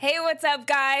Hey, what's up,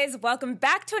 guys? Welcome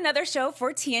back to another show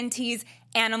for TNT's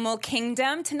Animal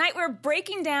Kingdom. Tonight, we're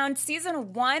breaking down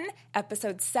Season 1,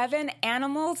 Episode 7,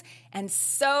 Animals, and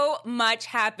so much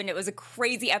happened. It was a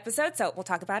crazy episode, so we'll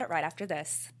talk about it right after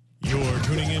this. You're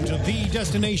tuning into the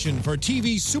destination for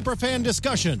TV superfan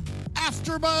discussion,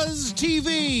 AfterBuzz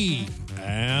TV.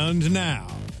 And now,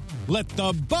 let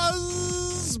the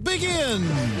buzz begin.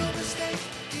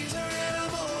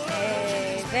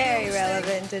 Hey, very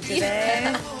relevant to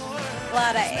today. A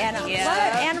lot of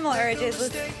animal urges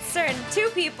with certain two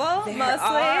people, There mostly.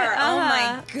 are. Oh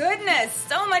my goodness.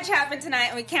 So much happened tonight,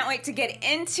 and we can't wait to get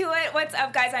into it. What's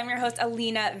up, guys? I'm your host,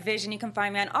 Alina Vision. You can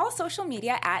find me on all social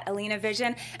media at Alina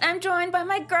Vision. And I'm joined by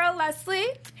my girl, Leslie.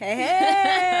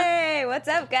 Hey, what's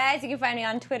up, guys? You can find me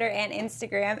on Twitter and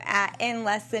Instagram at In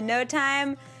Less Than No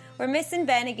Time. We're missing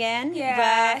Ben again.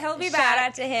 Yeah, but he'll be shout back.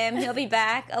 out to him. He'll be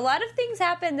back. A lot of things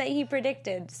happened that he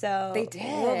predicted, so They did.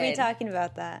 We'll be talking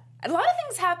about that. A lot of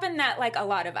things happened that, like, a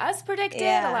lot of us predicted.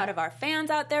 Yeah. A lot of our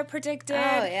fans out there predicted.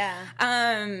 Oh,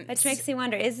 yeah. Which s- makes me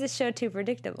wonder, is this show too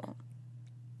predictable?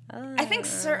 I think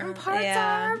certain parts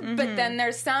yeah. are, but then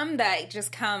there's some that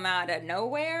just come out of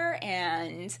nowhere,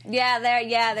 and There's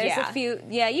Yeah. a few.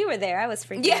 Yeah, you were there. I was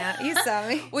freaking out. You saw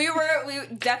me. we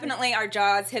definitely, our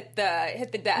jaws hit the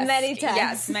desk Many times.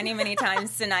 Yes, many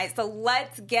times tonight. So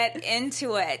let's get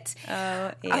into it.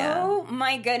 Oh, yeah. Oh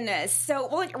my goodness. So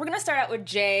we're gonna start out with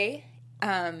Jay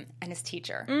and his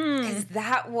teacher, because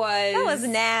that was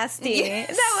nasty. Yes.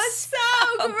 That was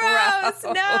so gross.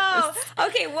 gross. No.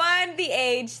 Okay, one, the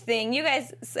age thing. You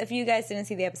guys, if you guys didn't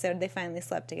see the episode, they finally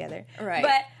slept together. Right.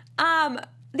 But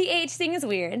the age thing is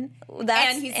weird.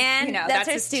 And he's, that's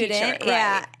her his student. teacher,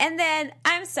 Yeah. right. And then,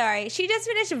 I'm sorry, she just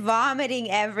finished vomiting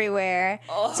everywhere.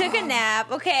 Took a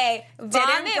nap. Okay. Didn't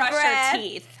Vomit brush breath. her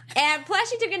teeth. And plus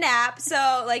she took a nap,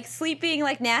 so like sleeping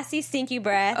like nasty stinky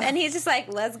breath. And he's just like,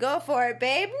 let's go for it,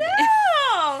 babe.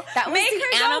 No! That was Make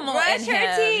the her animal go brush in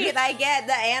her him. teeth. I get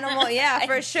the animal, yeah,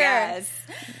 for sure. Yes.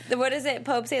 What is it?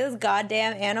 Pope say those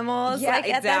goddamn animals? Yeah, like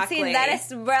at that exactly. scene, that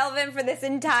is relevant for this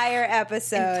entire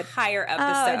episode. Entire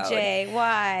episode. Oh, Jay,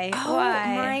 why? Oh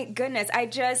Why? my goodness.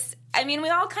 We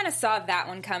all kind of saw that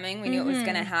one coming. We knew it was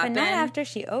going to happen. But not after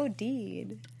she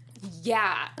OD'd.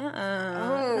 Yeah.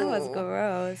 That was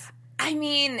gross. I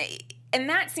mean, in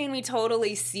that scene, we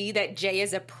totally see that Jay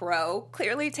is a pro,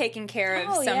 clearly taking care of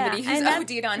Oh, somebody yeah. who's And that-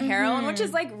 OD'd on heroin, which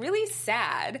is, like, really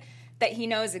sad that he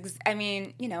knows,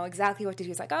 exactly what to do.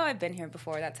 He's like, oh, I've been here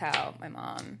before. That's how my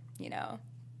mom,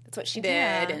 that's what she did.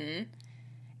 Yeah.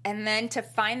 And then to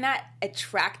find that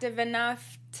attractive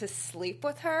enough to sleep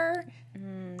with her.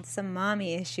 Some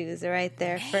mommy issues right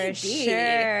there,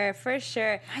 Maybe. for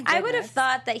sure. My I would have goodness.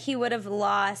 thought that he would have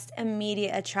lost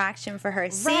immediate attraction for her,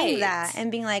 seeing Right. that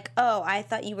and being like, "Oh, I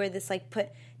thought you were this like put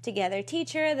together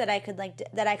teacher that I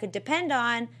could depend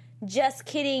on." Just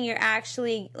kidding, you're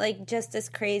actually like just as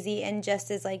crazy and just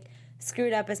as like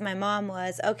screwed up as my mom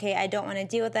was. Okay, I don't want to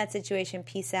deal with that situation.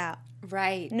 Peace out.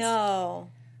 Right. No,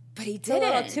 But he it's a didn't.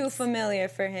 little too familiar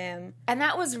for him. And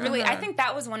that was really, I think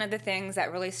that was one of the things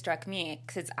that really struck me,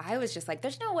 because I was just like,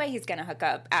 there's no way he's going to hook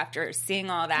up after seeing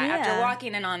all that, Yeah. after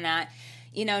walking in on that,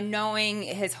 knowing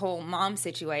his whole mom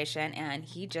situation, and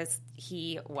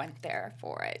he went there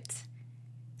for it.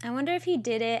 I wonder if he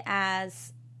did it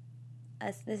as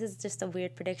this is just a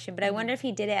weird prediction, but I wonder if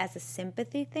he did it as a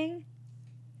sympathy thing.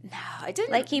 No, I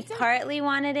didn't. Like he partly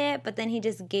wanted it, but then he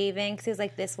just gave in because he was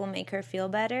like, this will make her feel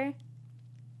better.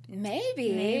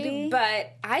 Maybe.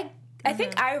 But I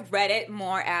think I read it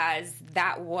more as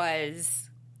that was,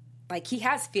 like, he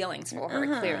has feelings for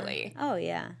her, clearly. Oh,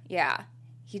 yeah. Yeah,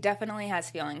 he definitely has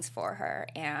feelings for her,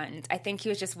 and I think he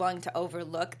was just willing to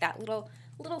overlook that little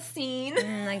scene.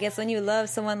 I guess when you love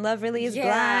someone, love really is Yeah.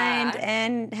 blind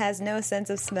and has no sense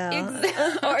of smell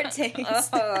or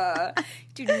taste.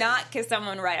 Do not kiss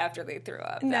someone right after they threw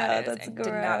up. No, That is, that's and do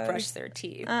not gross. brush their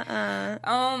teeth.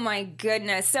 Oh my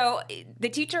goodness. So the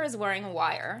teacher is wearing a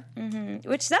wire.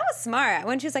 Which that was smart.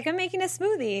 When she was like, I'm making a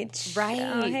smoothie. Right.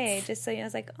 Oh, hey, just so you know, I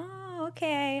was like, oh,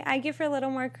 okay. I give her a little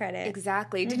more credit.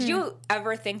 Exactly. Did you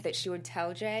ever think that she would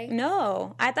tell Jay?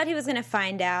 No, I thought he was going to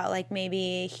find out, like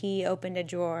maybe he opened a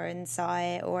drawer and saw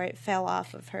it or it fell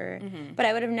off of her. But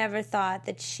I would have never thought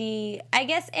that I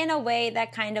guess in a way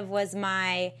that kind of was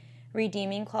my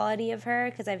redeeming quality of her,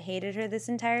 because I've hated her this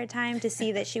entire time, to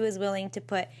see that she was willing to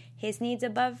put his needs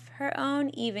above her own,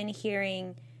 even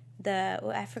hearing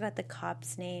I forgot the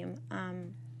cop's name.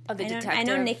 Oh, the detective. I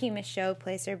know Nikki Michaud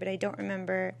plays her, but I don't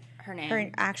remember Her name.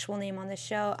 her actual name on the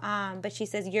show. But she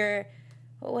says, you're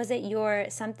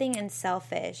something and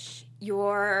selfish.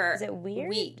 Is it weird?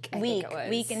 Weak. I Weak. think it was.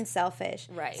 Weak and selfish.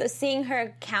 Right. So seeing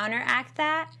her counteract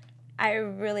that, I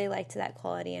really liked that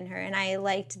quality in her, and I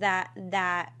liked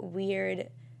that weird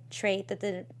trait that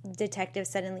the detective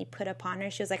suddenly put upon her.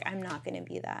 She was like, I'm not going to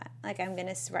be that. Like, I'm going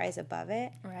to rise above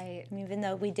it. Right. Even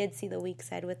though we did see the weak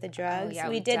side with the drugs,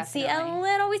 we see a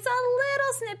little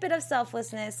snippet of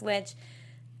selflessness, which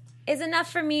is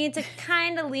enough for me to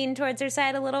kind of lean towards her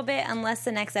side a little bit, unless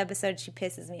the next episode she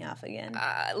pisses me off again.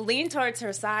 Lean towards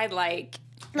her side, like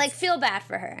feel bad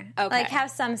for her. Okay. Like,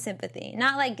 have some sympathy.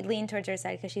 Not like lean towards her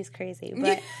side because she's crazy,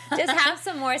 but just have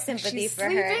some more sympathy for her.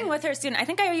 She's sleeping with her student. I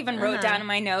think I even wrote down in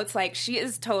my notes, like, she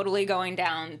is totally going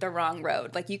down the wrong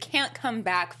road. Like, you can't come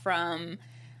back from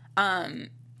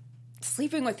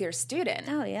sleeping with your student.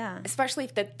 Oh, yeah. Especially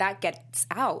if that gets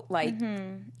out. Like,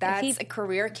 that's a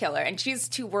career killer. And she's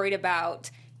too worried about,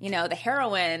 the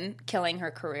heroin killing her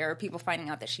career, people finding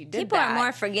out that she did people that. People are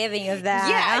more forgiving of that.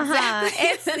 Yeah, exactly.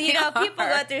 It's, people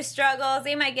go through struggles.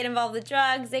 They might get involved with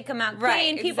drugs. They come out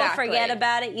clean. People forget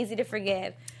about it. Easy to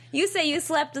forgive. You say you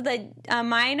slept with a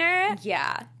minor?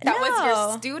 Yeah. That was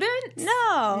your student?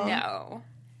 No.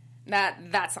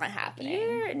 That's not happening.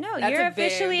 You're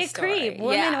officially a creep,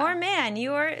 woman or man.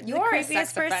 You're the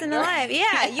creepiest person alive.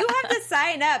 Yeah, you have to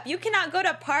sign up. You cannot go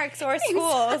to parks or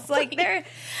schools. Exactly. Like,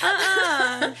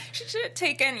 they're, She should have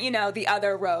taken, the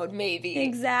other road, maybe.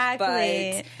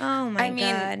 Exactly. But, oh, my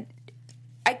God.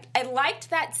 I liked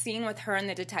that scene with her and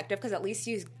the detective, because at least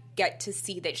you get to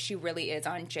see that she really is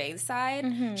on Jay's side.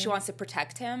 Mm-hmm. She wants to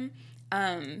protect him.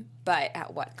 But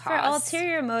at what cost? For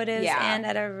ulterior motives and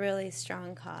at a really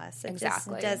strong cost. It just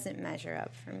doesn't measure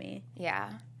up for me. Yeah.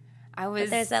 But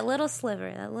there's that little sliver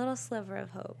of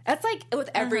hope. That's like with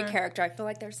every character. I feel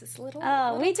like there's this little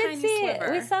we did tiny see sliver.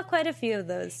 it. We saw quite a few of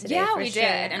those today. Yeah, we did.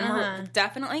 And we'll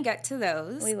definitely get to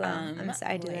those. We will. I'm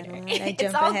sorry, I do that a lot.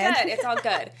 It's all good. It's all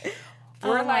good.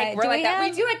 We're like that.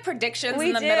 We do like predictions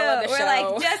in the middle of the show. We're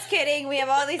like, just kidding. We have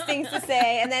all these things to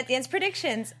say, and then at the end,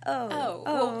 predictions.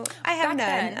 Well, I have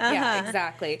none. Yeah,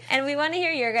 exactly. And we want to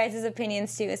hear your guys'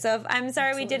 opinions too. So I'm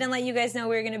sorry we didn't let you guys know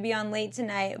we were going to be on late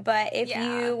tonight. But if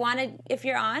you're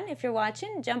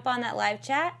watching, jump on that live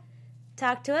chat.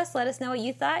 Talk to us. Let us know what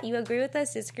you thought. You agree with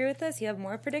us, disagree with us, you have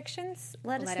more predictions?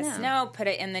 Let us know. Put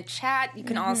it in the chat. You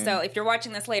can also, if you're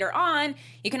watching this later on,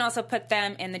 you can also put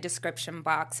them in the description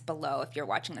box below if you're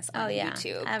watching this on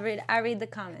YouTube. I read the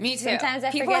comments. Me too. Sometimes I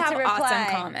People forget have to reply,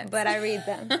 awesome comments. but I read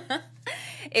them.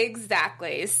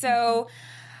 Exactly. So,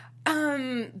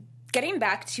 getting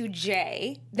back to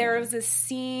Jay, there was a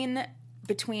scene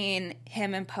between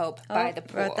him and Pope by the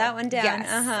pool. Wrote that one down. Yes,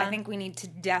 I think we need to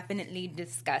definitely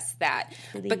discuss that.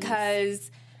 Please.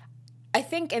 Because I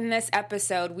think in this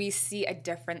episode we see a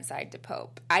different side to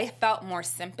Pope. I felt more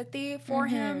sympathy for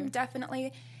him,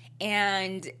 definitely.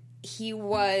 And he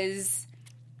was,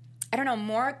 I don't know,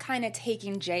 more kind of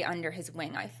taking Jay under his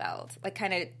wing, I felt. Like,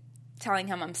 kind of telling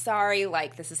him, I'm sorry,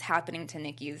 like, this is happening to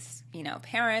Nikki's,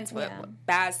 parents. What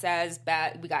Baz says,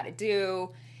 we got to do.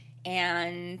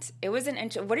 And it was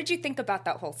what did you think about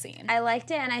that whole scene? I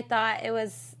liked it, and I thought it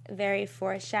was very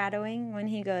foreshadowing when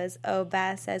he goes,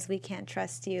 Baz says we can't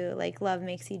trust you. Like, love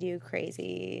makes you do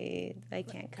crazy. I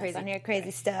can't cuss on here, crazy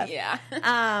stuff. Yeah.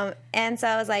 And so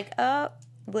I was like,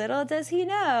 little does he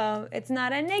know, it's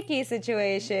not a Nikki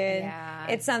situation. Yeah.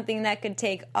 It's something that could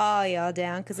take all y'all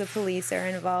down because the police are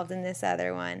involved in this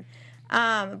other one.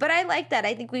 But I like that.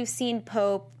 I think we've seen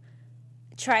Pope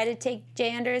try to take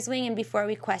Jay under his wing, and before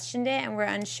we questioned it and we're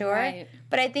unsure. Right.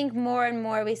 But I think more and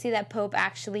more we see that Pope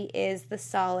actually is the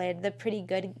solid,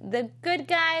 the good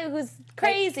guy who's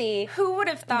crazy. Like, who would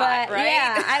have thought, right?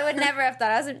 Yeah, I would never have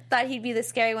thought. I thought he'd be the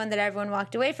scary one that everyone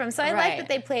walked away from. So I like that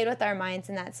they played with our minds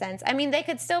in that sense. I mean, they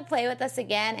could still play with us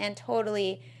again and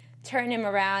totally turn him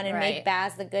around and make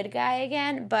Baz the good guy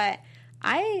again, but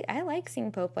I like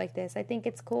seeing Pope like this. I think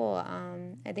it's cool.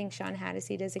 I think Sean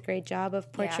Hattasey does a great job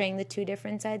of portraying the two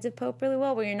different sides of Pope really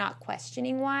well, where you're not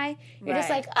questioning why. You're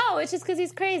just like, it's just because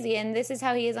he's crazy, and this is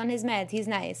how he is on his meds. He's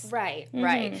nice. Right.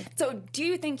 So do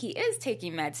you think he is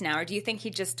taking meds now, or do you think he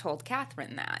just told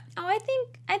Catherine that? Oh, I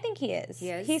think he is.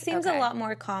 He is? He seems a lot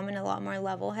more calm and a lot more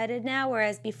level-headed now,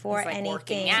 whereas before he's like anything.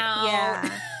 Working out.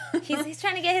 Yeah. He's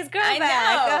trying to get his girl back.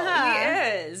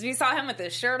 I know. He is. We saw him with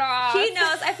his shirt off. He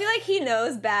knows. I feel like he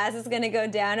knows Baz is going to go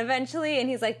down eventually, and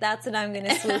he's like, that's what I'm going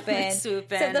to swoop in. So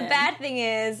the bad thing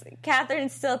is, Catherine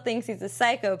still thinks he's a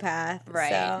psychopath. Right.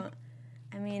 So,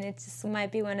 I mean, it just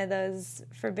might be one of those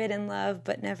forbidden love,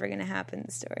 but never going to happen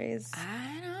stories.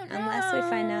 I don't know. Unless we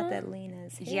find out that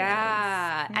Lena's his.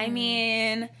 Yeah. I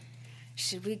mean,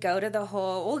 should we go to the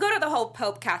whole... We'll go to the whole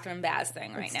Pope-Catherine Baz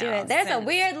thing right now. Let's do it. There's a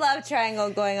weird love triangle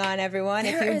going on, everyone.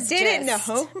 If you didn't know.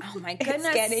 Oh, my goodness.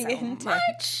 It's getting so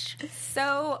much.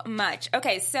 So much.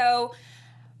 Okay, so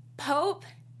Pope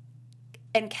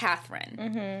and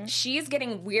Catherine. She's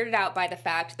getting weirded out by the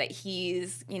fact that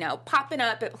he's, popping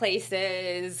up at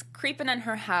places, creeping in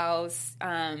her house,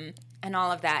 and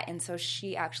all of that. And so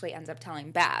she actually ends up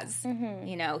telling Baz,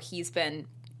 he's been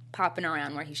popping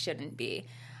around where he shouldn't be.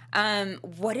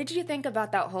 What did you think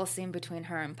about that whole scene between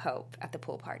her and Pope at the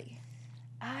pool party?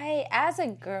 As a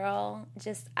girl,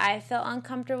 I felt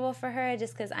uncomfortable for her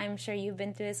just because I'm sure you've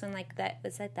been through this when,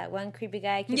 that one creepy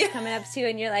guy keeps coming up to you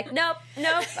and you're like, nope,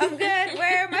 I'm good.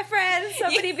 Where are my friends?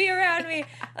 Somebody be around me.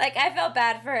 I felt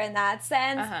bad for her in that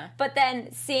sense. But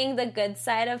then seeing the good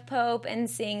side of Pope and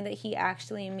seeing that he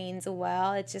actually means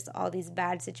well, it's just all these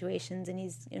bad situations and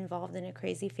he's involved in a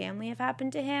crazy family have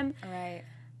happened to him. Right.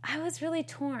 I was really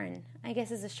torn, I guess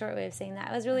is a short way of saying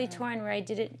that. I was really torn where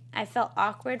I felt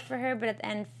awkward for her, but at the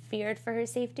end feared for her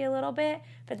safety a little bit.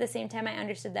 But at the same time, I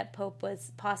understood that Pope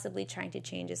was possibly trying to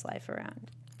change his life around.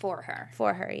 For her.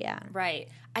 For her, yeah. Right.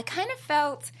 I kind of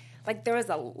felt like there was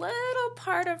a little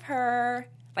part of her,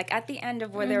 at the end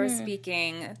of where they were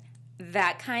speaking,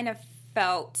 that kind of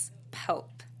felt Pope.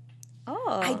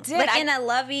 Oh, I did. In a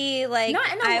lovey,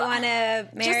 I want to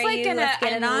marry you, let's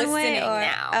get it on way? Or,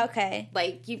 now. Okay.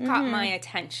 You've caught my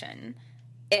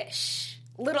attention-ish.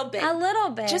 A little bit.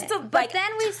 But then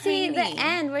we see the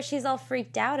end where she's all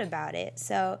freaked out about it.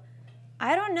 So,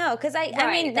 I don't know. Because, now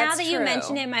that you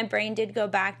mention it, my brain did go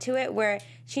back to it where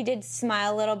she did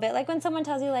smile a little bit. Like when someone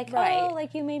tells you, oh,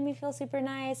 you made me feel super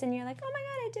nice. And you're like, oh my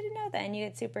God, I didn't know that. And you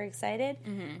get super excited.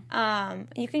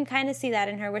 You can kind of see that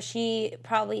in her where she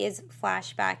probably is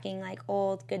flashbacking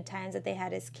old good times that they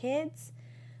had as kids.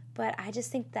 But I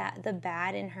just think that the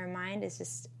bad in her mind is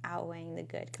just outweighing the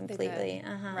good completely.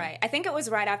 Right. I think it was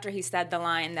right after he said the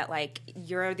line that,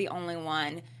 you're the only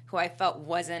one who I felt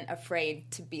wasn't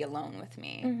afraid to be alone with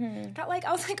me. That,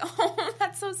 I was like, oh,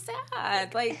 that's so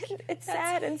sad. It's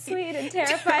sad and sweet and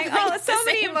terrifying. So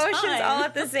many emotions all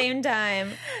at the same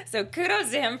time. So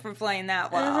kudos to him for playing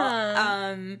that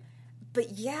well.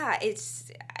 But yeah,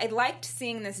 I liked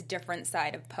seeing this different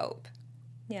side of Pope.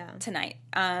 Yeah. Tonight.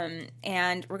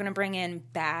 And we're going to bring in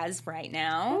Baz right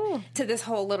now to this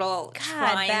whole little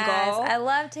triangle. Baz. I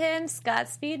loved him. Scott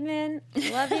Speedman.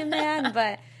 Love you, man.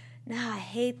 But no, I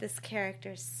hate this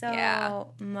character so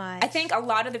much. I think a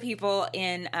lot of the people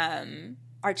in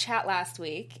our chat last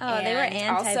week. Oh, they were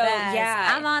anti-Baz.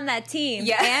 Yeah. I'm on that team.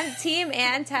 Yeah. Team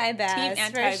anti-Baz. Team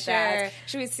anti-Baz. For sure.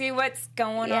 Should we see what's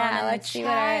going on in let's the see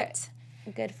chat? What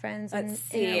our good friends in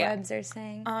the webs are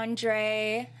saying.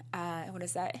 Andre, what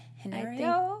is that?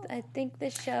 Hilario? I think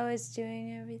the show is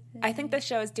doing everything. I think the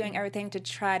show is doing everything to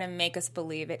try to make us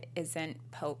believe it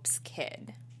isn't Pope's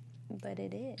kid. But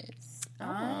it is.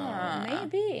 Oh,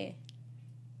 maybe.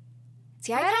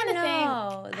 See, I kind of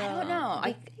think... I don't know.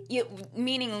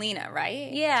 Meaning Lena,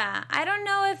 right? Yeah. I don't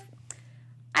know if...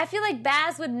 I feel like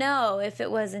Baz would know if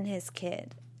it wasn't his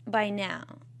kid by now.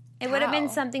 It would have been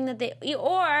something that they...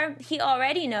 Or he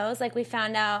already knows, like we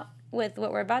found out with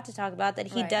what we're about to talk about, that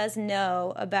he does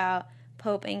know about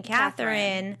Pope and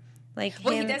Catherine.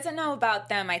 He doesn't know about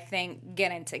them, I think,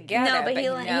 getting together. No, but he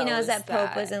knows that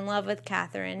Pope was in love with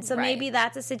Catherine. So maybe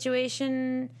that's a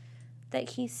situation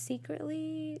that he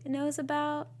secretly knows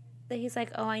about. That he's like,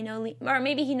 oh, I know... Or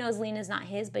maybe he knows Lena's not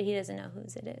his, but he doesn't know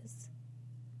whose it is.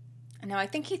 No, I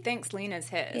think he thinks Lena's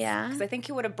his. Yeah? Because I think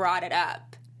he would have brought it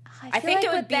up. I think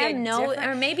it would be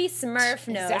or maybe Smurf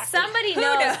knows. Exactly. Somebody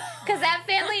knows. Because that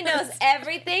family knows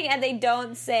everything, and they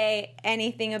don't say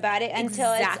anything about it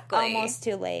until it's almost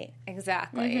too late.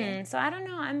 Exactly. So I don't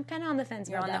know. I'm kind of on the fence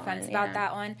about that one. You're on the fence about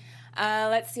that one.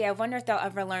 Let's see. I wonder if they'll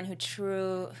ever learn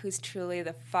who's truly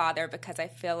the father, because I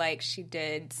feel like she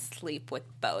did sleep with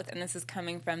both. And this is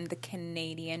coming from the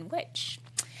Canadian Witch.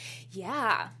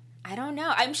 Yeah. I don't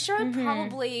know. I'm sure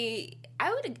probably...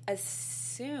 I would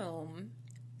assume...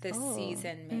 this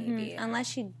season, maybe. Unless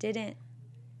she didn't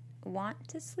want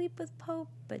to sleep with Pope,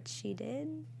 but she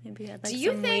did. Maybe had Do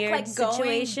you some think weird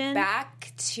situation. Going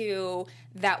back to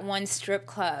that one strip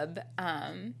club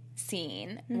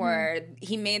scene where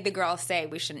he made the girl say,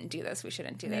 we shouldn't do this, we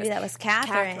shouldn't do this. Maybe that was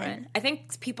Catherine. I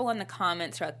think people in the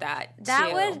comments wrote that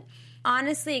too. Would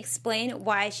honestly explain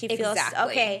why she feels...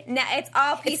 Okay, now it's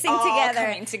all piecing together.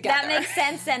 Coming together. That makes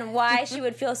sense then why she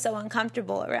would feel so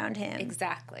uncomfortable around him.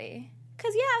 Exactly.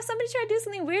 Because, if somebody tried to do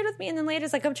something weird with me and then later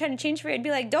it's like, I'm trying to change for you, I'd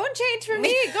be like, don't change for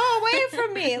me. Go away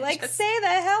from me. Stay the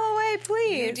hell away,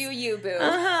 please. You do you, boo.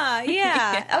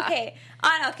 Yeah. Okay.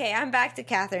 I'm back to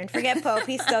Catherine. Forget Pope.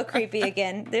 He's still creepy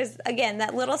again. There's, again,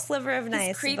 that little sliver of nice.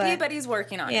 He's creepy, but he's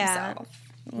working on himself.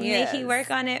 May he work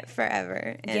on it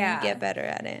forever and get better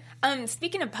at it.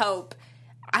 Speaking of Pope,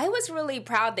 I was really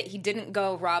proud that he didn't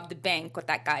go rob the bank with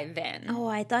that guy, Vin. Oh,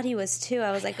 I thought he was too.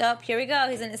 I was like, oh, here we go.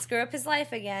 He's going to screw up his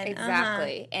life again.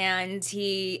 Exactly. And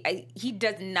he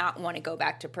does not want to go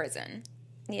back to prison.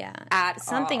 Yeah. At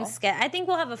something all. I think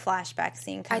we'll have a flashback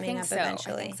scene coming up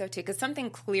eventually. I think so, too, because something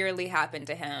clearly happened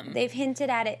to him. They've hinted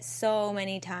at it so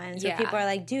many times where people are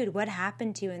like, dude, what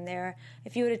happened to you in there?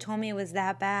 If you would have told me it was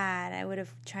that bad, I would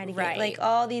have tried to get, like,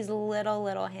 all these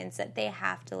little hints that they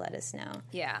have to let us know.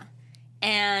 Yeah.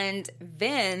 And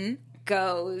Vin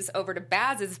goes over to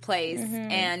Baz's place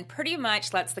and pretty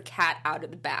much lets the cat out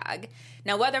of the bag.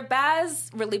 Now, whether Baz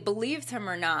really believes him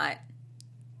or not,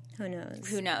 who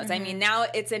knows? I mean, now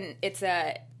it's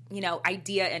a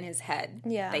idea in his head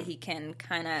that he can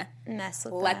kind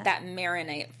of let that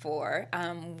marinate for.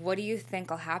 What do you think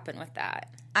will happen with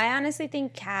that? I honestly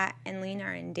think Kat and Lena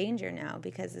are in danger now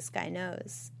because this guy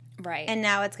knows. Right. And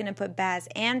now it's going to put Baz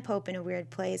and Pope in a weird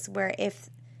place where if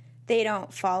they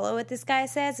don't follow what this guy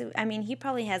says, I mean, he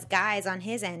probably has guys on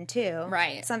his end too.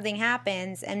 Right. Something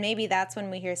happens, and maybe that's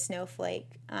when we hear Snowflake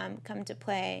come to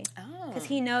play. Oh. Because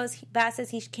he knows, Baz says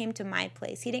he came to my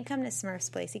place. He didn't come to Smurf's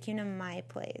place. He came to my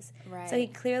place. Right. So he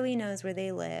clearly knows where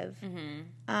they live.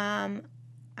 Mm-hmm.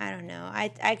 I don't know.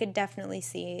 I could definitely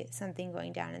see something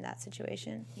going down in that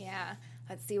situation. Yeah.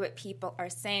 Let's see what people are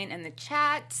saying in the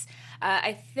chat.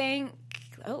 I think...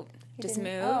 Oh, just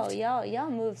moved. Oh,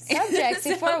 y'all moved subjects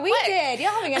before we did.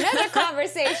 Y'all having another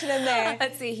conversation in there.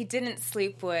 Let's see. He didn't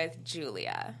sleep with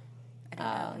Julia.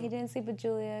 He didn't sleep with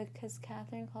Julia because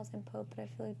Catherine calls him Pope, but I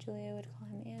feel like Julia would call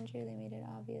him Andrew. They made it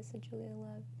obvious that Julia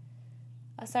loved.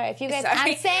 Oh, sorry. If you guys, I'm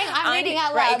reading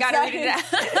out loud. Right, you gotta read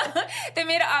it out. They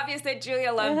made it obvious that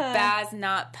Julia loved Baz,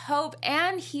 not Pope,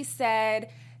 and he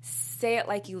said, "Say it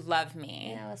like you love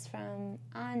me." And that was from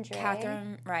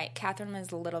Andre. Catherine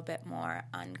was a little bit more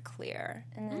unclear.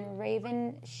 And then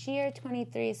Raven Shear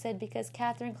 23 said, because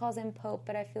Catherine calls him Pope,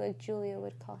 but I feel like Julia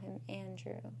would call him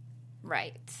Andrew.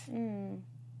 Right.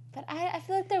 But I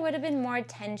feel like there would have been more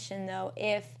tension, though,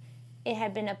 if it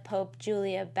had been a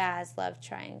Pope-Julia-Baz love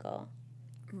triangle.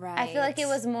 Right. I feel like it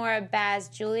was more a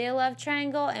Baz-Julia love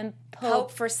triangle, and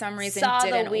Pope for some reason saw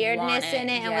didn't the weirdness want it. in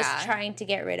it and was trying to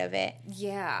get rid of it.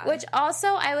 Yeah. Which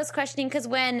also I was questioning, because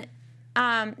when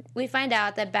we find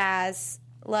out that Baz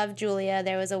loved Julia,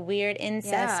 there was a weird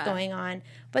incest going on.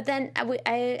 But then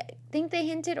I think they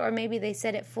hinted, or maybe they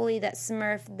said it fully, that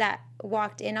Smurf that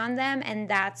walked in on them, and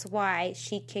that's why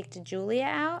she kicked Julia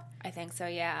out. I think so,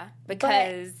 yeah.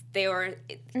 Because they were...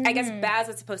 I guess Baz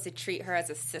was supposed to treat her as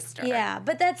a sister. Yeah,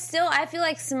 but that's still... I feel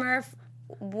like Smurf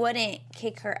wouldn't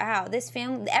kick her out. This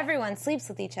family... Everyone sleeps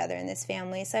with each other in this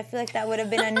family, so I feel like that would have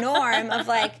been a norm of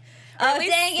like... Oh,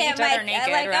 dang it, oh,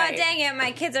 dang it,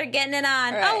 my kids are getting it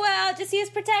on. Right. Oh, well, just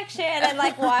use protection and,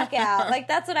 like, walk out. Like,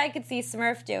 that's what I could see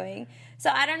Smurf doing.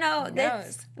 So, I don't know. Who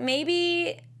knows?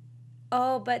 Maybe...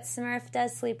 Oh, but Smurf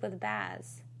does sleep with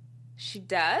Baz. She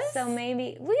does? So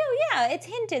maybe... Well, yeah, it's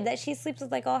hinted that she sleeps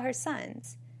with, like, all her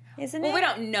sons. Isn't it? Well, we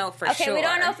don't know for sure. Okay, we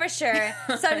don't know for sure.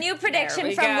 So new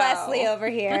prediction from Leslie over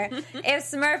here.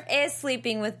 If Smurf is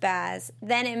sleeping with Baz,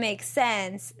 then it makes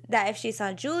sense that if she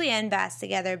saw Julia and Baz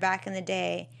together back in the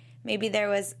day, maybe there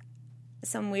was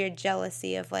some weird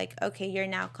jealousy of like, okay, you're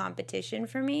now competition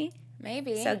for me.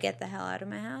 Maybe. So get the hell out of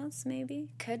my house, maybe.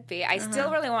 Could be. I still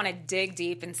really want to dig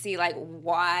deep and see, like,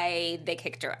 why they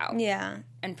kicked her out. Yeah.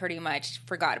 And pretty much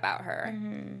forgot about her.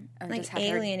 Mm-hmm. And like, just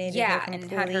alienated her completely.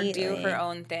 And had her do her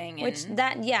own thing.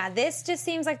 And this just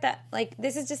seems like that, like,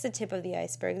 this is just the tip of the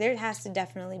iceberg. There has to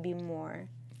definitely be more.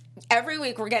 Every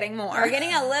week we're getting more. We're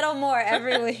getting a little more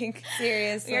every week.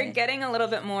 Seriously. We're getting a little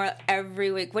bit more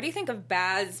every week. What do you think of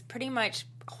Baz pretty much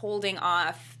holding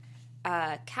off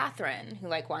Catherine, who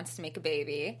like wants to make a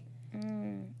baby?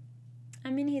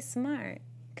 I mean, he's smart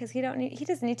because he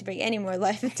doesn't need to bring any more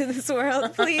life into this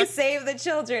world. Please save the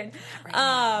children.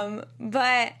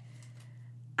 But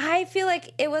I feel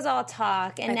like it was all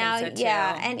talk, and now think so too.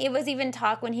 and it was even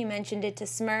talk when he mentioned it to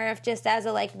Smurf, just as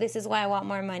a like, this is why I want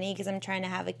more money because I'm trying to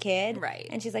have a kid. Right.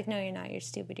 And she's like, no, you're not. You're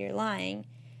stupid. You're lying.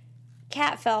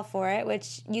 Kat fell for it,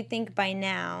 which you'd think by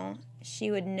now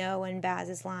she would know when Baz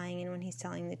is lying and when he's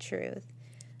telling the truth,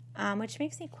 which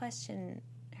makes me question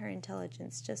her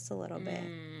intelligence just a little bit.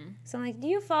 So I'm like, do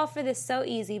you fall for this so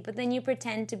easy, but then you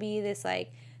pretend to be this,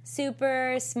 like,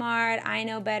 super smart, I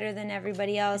know better than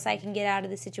everybody else, I can get out of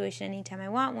the situation anytime I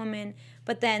want woman,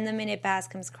 but then the minute Baz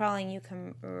comes crawling, you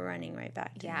come running right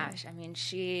back to him. I mean,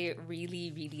 she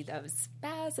really, really loves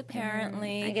Baz,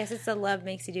 apparently. I guess it's the love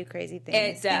makes you do crazy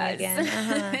things. It does.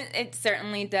 Again. It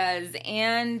certainly does.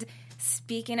 And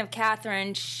speaking of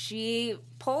Catherine, she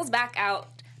pulls back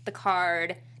out the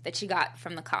card that she got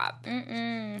from the cop.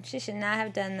 She should not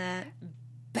have done that.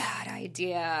 bad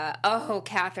idea. Oh,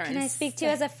 Catherine. Can I speak to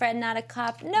you as a friend, not a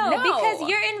cop? No, because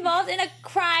you're involved in a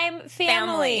crime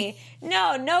family.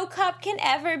 No cop can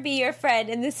ever be your friend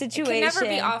in this situation. It can never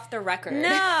be off the record.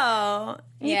 No.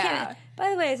 Can't. By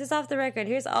the way, this is off the record.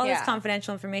 Here's all this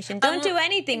confidential information. Don't do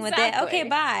anything with it. Okay,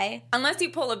 bye. Unless you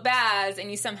pull a Baz and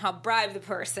you somehow bribe the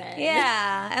person.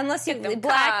 Yeah, unless you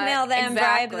blackmail them,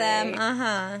 bribe them.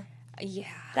 Uh-huh. Yeah.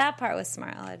 That part was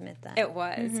smart, I'll admit that. It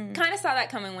was. Kind of saw that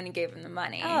coming when he gave him the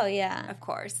money. Oh, yeah. Of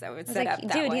course. That would set up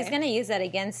that dude, way. he's going to use that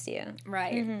against you.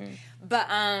 Right. But,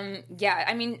 yeah,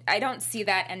 I mean, I don't see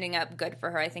that ending up good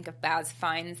for her. I think if Baz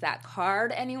finds that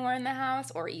card anywhere in the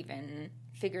house or even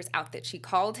figures out that she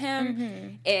called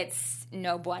him, it's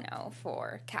no bueno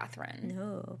for Catherine.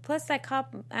 No. Plus, that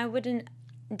cop, I wouldn't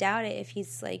doubt it if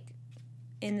he's, like,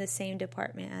 in the same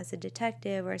department as a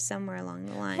detective or somewhere along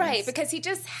the lines. Right, because he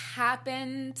just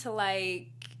happened to, like,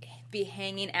 be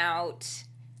hanging out,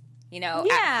 at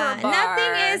her bar.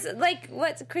 Nothing is, like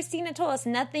what Christina told us,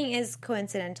 nothing is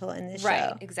coincidental in this show.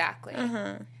 Right, exactly.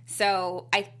 So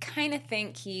I kind of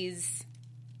think he's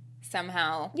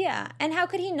somehow... Yeah, and how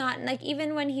could he not, like,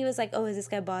 even when he was like, oh, is this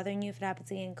guy bothering you? If it happens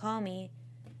again, call me.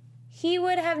 He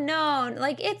would have known,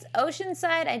 like, it's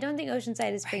Oceanside. I don't think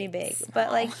Oceanside is pretty big. Small.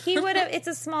 But, like, he would have, it's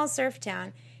a small surf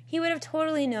town. He would have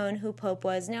totally known who Pope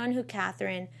was, known who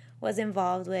Catherine was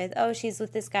involved with. Oh, she's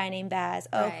with this guy named Baz.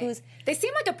 Oh, who's... They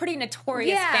seem like a pretty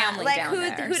notorious family down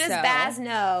there. Who does Baz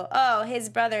know? Oh, his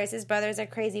brothers. His brothers are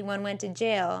crazy. One went to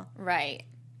jail. Right.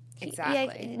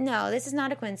 Exactly. No, this is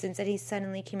not a coincidence that he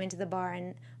suddenly came into the bar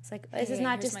and was like, this is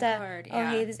not just a,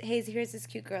 here's this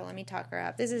cute girl, let me talk her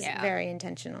up. This is very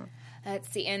intentional. Let's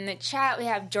see. In the chat, we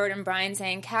have Jordan Bryan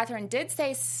saying, Catherine did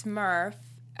say Smurf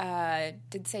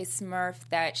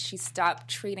that she stopped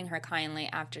treating her kindly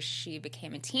after she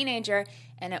became a teenager,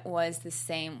 and it was the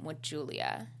same with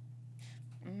Julia.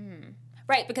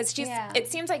 Right, because it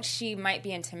seems like she might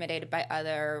be intimidated by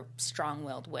other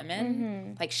strong-willed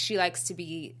women. Like, she likes to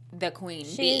be the queen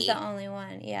bee. She's the only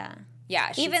one, yeah.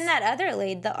 Yeah. Even that other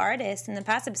lady, the artist in the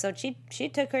past episode, she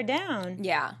took her down.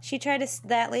 Yeah.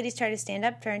 That lady tried to stand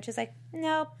up to her, and she was like,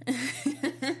 nope.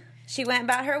 She went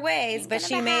about her ways, but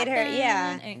she made her,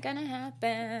 Ain't gonna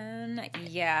happen.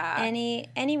 Yeah.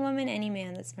 Any woman, any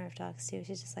man that Smurf talks to,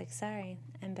 she's just like, sorry,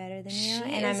 I'm better than you,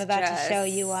 and I'm about to show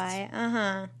you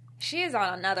why. She is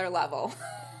on another level.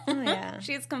 Oh, yeah.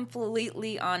 She's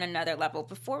completely on another level.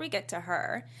 Before we get to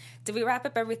her, did we wrap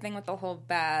up everything with the whole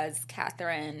Baz,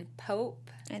 Catherine,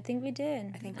 Pope? I think we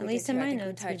did. At least in my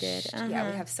notes we did. Yeah,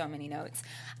 we have so many notes.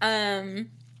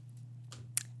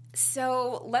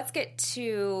 So let's get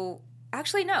to...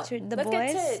 Actually, no. Let's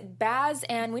get to Baz,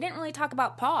 and we didn't really talk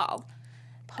about Paul.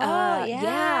 Paul,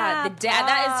 yeah. The dad.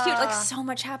 That is huge. Like, so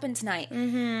much happened tonight.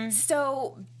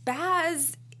 So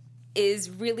Baz is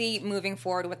really moving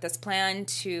forward with this plan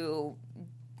to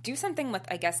do something with,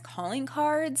 I guess, calling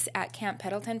cards at Camp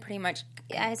Pendleton, pretty much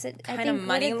kind of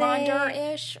money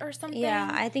launder-ish or something.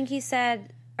 Yeah, I think he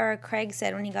said, or Craig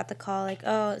said when he got the call, like,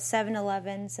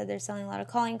 7-Eleven said they're selling a lot of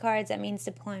calling cards. That means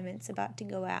deployment's about to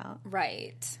go out.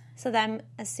 Right. So I'm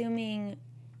assuming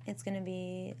it's going to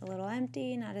be a little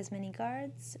empty, not as many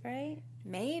guards, right?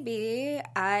 Maybe.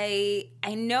 I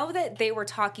know that they were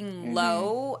talking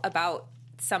low about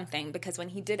something, because when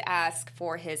he did ask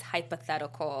for his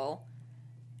hypothetical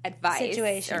advice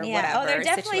situation or whatever, oh, they're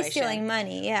definitely stealing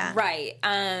money, right.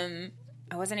 I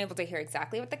wasn't able to hear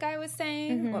exactly what the guy was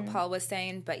saying, what Paul was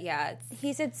saying, but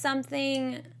he said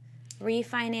something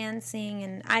refinancing,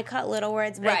 and I cut little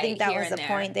words, but I think that was the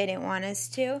point. They didn't want us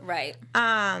to, right.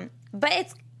 But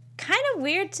it's kind of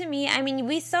weird to me. I mean,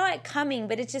 we saw it coming,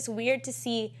 but it's just weird to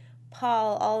see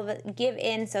Paul all of it give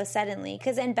in so suddenly,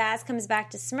 because then Baz comes back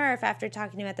to Smurf after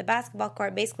talking to him at the basketball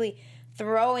court, basically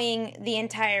throwing the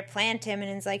entire plan to him,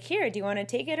 and is like, here, do you want to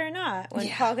take it or not? When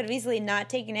Paul could have easily not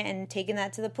taken it and taken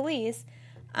that to the police,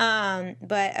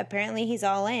 but apparently he's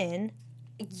all in.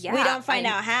 We don't find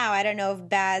out how. I don't know if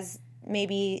Baz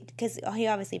maybe, because he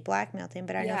obviously blackmailed him,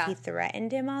 but I don't know if he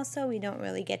threatened him also. We don't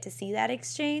really get to see that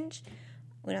exchange.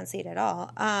 We don't see it at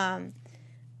all.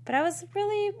 But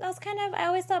I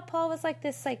always thought Paul was like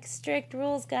this like strict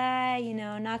rules guy,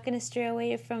 not going to stray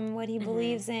away from what he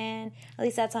believes in. At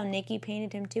least that's how Nikki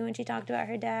painted him too when she talked about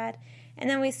her dad. And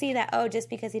then we see that, just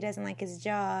because he doesn't like his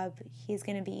job, he's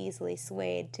going to be easily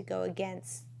swayed to go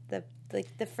against the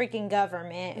freaking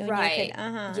government. Right.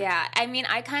 Yeah. I mean,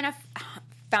 I kind of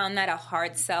found that a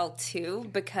hard sell too,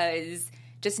 because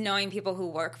just knowing people who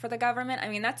work for the government, I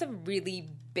mean, that's a really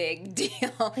big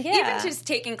deal. Yeah. Even just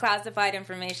taking classified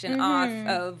information off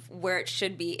of where it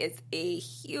should be is a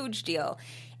huge deal.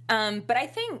 But I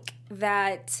think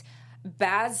that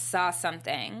Baz saw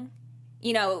something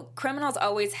you know, criminals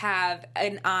always have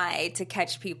an eye to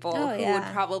catch people who would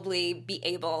probably be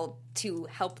able to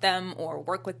help them or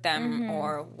work with them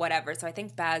or whatever. So I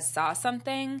think Baz saw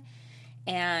something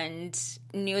and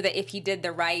knew that if he did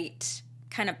the right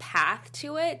kind of path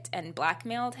to it and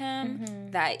blackmailed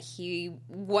him, that he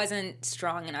wasn't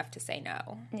strong enough to say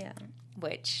no. Yeah.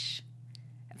 Which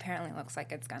apparently looks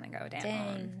like it's going to go down.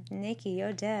 Dang, Nikki,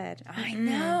 you're dead. I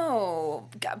know.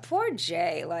 God, poor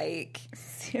Jay, like.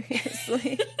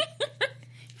 Seriously.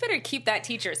 You better keep that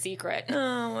teacher secret.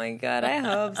 Oh, my God, I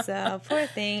hope so. Poor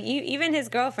thing. Even his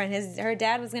girlfriend, her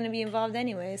dad was going to be involved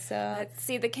anyway, so. Let's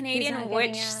see, the Canadian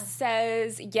Witch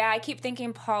says, yeah, I keep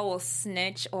thinking Paul will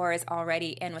snitch or is already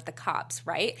in with the cops,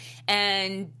 right?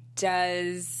 And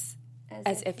does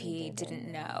as if he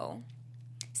didn't know.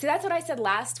 See, that's what I said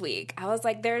last week. I was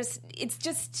like,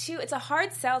 it's a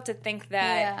hard sell to think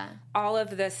that all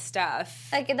of this stuff.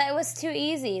 Like, that was too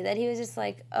easy, that he was just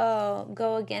like, oh,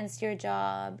 go against your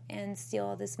job and steal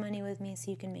all this money with me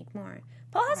so you can make more.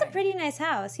 Paul has a pretty nice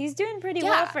house. He's doing pretty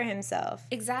well for himself.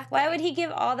 Exactly. Why would he give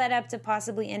all that up to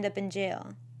possibly end up in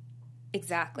jail?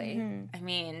 Exactly. I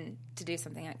mean, to do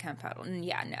something at Camp Huddle.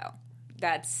 Yeah, no.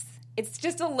 It's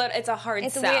just it's a hard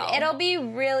sell. Weird. It'll be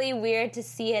really weird to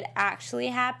see it actually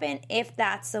happen if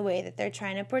that's the way that they're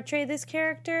trying to portray this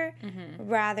character,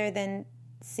 rather than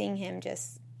seeing him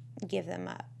just give them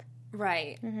up.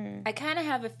 Right. I kind of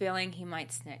have a feeling he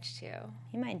might snitch too.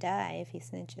 He might die if he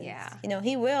snitches. Yeah. You know,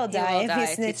 he will die if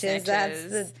he snitches. That's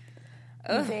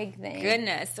the big thing.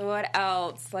 Goodness. What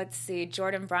else? Let's see.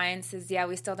 Jordan Bryan says, yeah,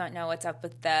 we still don't know what's up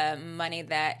with the money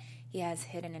that he has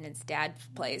hidden in his dad's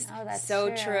place. Oh, that's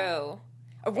so true.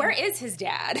 Where is his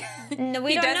dad? No,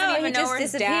 we don't know. He just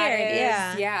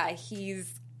disappeared. Yeah,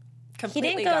 he's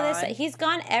completely gone. He's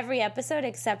gone every episode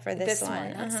except for this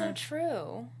one. That's so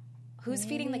true. Who's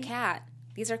feeding the cat?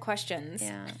 These are questions.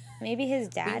 Yeah, maybe his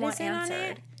dad is answered. On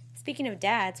it. Speaking of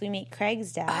dads, we meet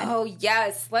Craig's dad. Oh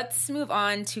yes, let's move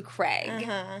on to Craig.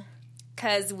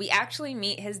 Because we actually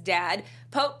meet his dad.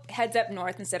 Pope heads up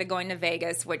north instead of going to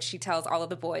Vegas, which she tells all of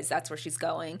the boys that's where she's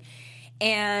going.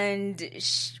 And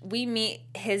we meet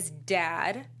his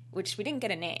dad, which we didn't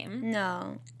get a name.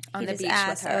 No. On the beach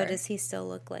asked, with her. Oh, does he still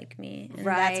look like me? And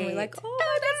right. That's when we're like,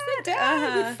 oh, that's the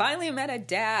dad. We finally met a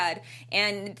dad.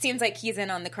 And it seems like he's in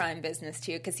on the crime business,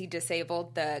 too, because he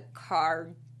disabled the car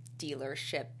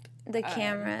dealership. The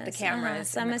cameras.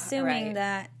 So I'm assuming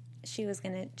that she was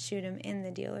going to shoot him in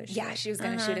the dealership. Yeah, she was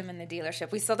going to shoot him in the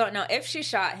dealership. We still don't know if she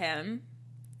shot him.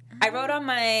 I wrote on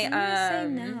my... I'm going to say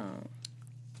no.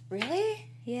 Really?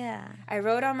 Yeah. I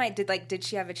wrote on my... Did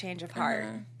she have a change of heart?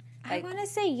 I want to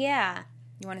say yeah.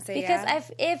 You want to say because yeah?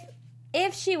 Because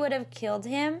if she would have killed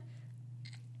him,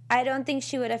 I don't think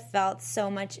she would have felt so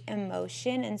much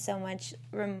emotion and so much,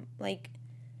 I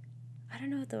don't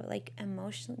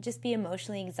know, just be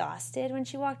emotionally exhausted when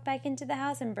she walked back into the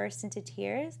house and burst into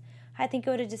tears. I think it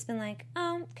would have just been like,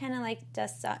 kind of like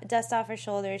dust off her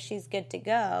shoulders, she's good to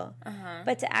go.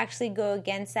 But to actually go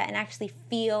against that and actually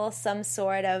feel some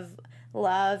sort of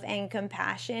love and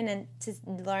compassion and to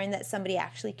learn that somebody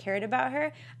actually cared about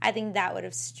her, I think that would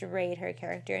have strayed her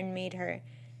character and made her,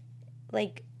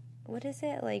 what is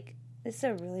it? This is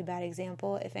a really bad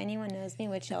example. If anyone knows me,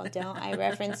 which y'all don't, I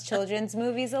reference children's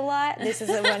movies a lot. This is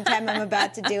the one time I'm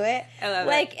about to do it. I love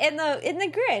it. In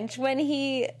the Grinch, when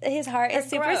his heart is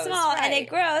super small and it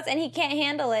grows and he can't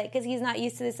handle it because he's not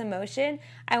used to this emotion.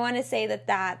 I want to say that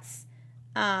that's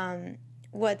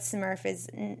what Smurf is.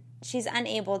 She's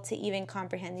unable to even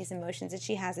comprehend these emotions that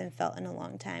she hasn't felt in a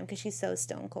long time because she's so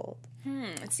stone cold.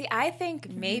 See, I think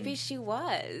maybe she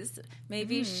was.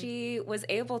 Maybe she was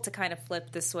able to kind of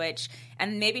flip the switch,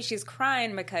 and maybe she's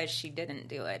crying because she didn't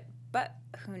do it. But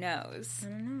who knows? I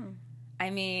don't know. I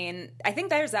mean, I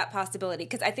think there's that possibility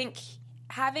because I think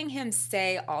having him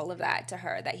say all of that to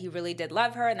her, that he really did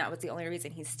love her and that was the only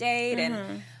reason he stayed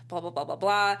and blah, blah, blah, blah,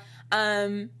 blah,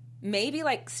 maybe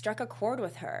struck a chord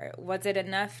with her. Was it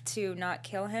enough to not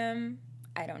kill him?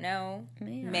 I don't know.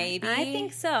 Maybe. I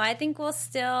think so. I think we'll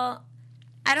still...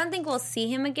 I don't think we'll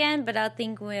see him again, but I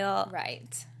think we'll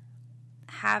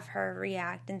have her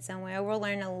react in some way. Or we'll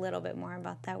learn a little bit more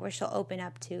about that, where she'll open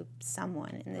up to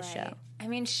someone in the show. I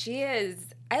mean, she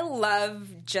is... I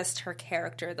love just her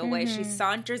character, the way she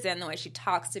saunters in, the way she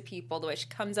talks to people, the way she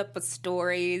comes up with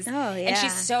stories. Oh, yeah. And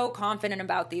she's so confident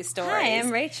about these stories. Hi,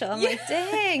 I'm Rachel. I'm like,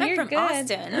 dang, you're from good.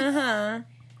 Austin.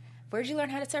 Where'd you learn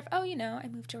how to surf? Oh, I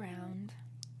moved around.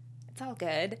 It's all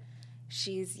good.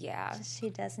 She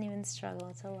doesn't even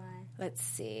struggle to lie. Let's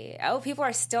see. Oh, people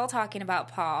are still talking about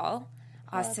Paul.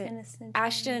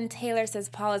 Ashton Taylor says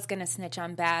Paul is going to snitch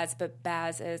on Baz, but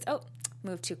Baz is... Oh,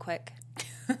 moved too quick.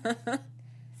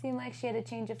 Seemed like she had a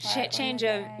change of heart.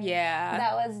 Yeah.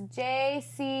 That was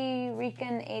J.C.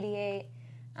 Rican 88.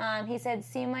 He said,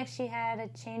 seemed like she had a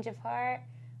change of heart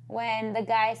when the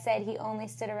guy said he only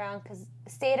stayed around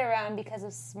because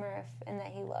of Smurf and that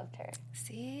he loved her.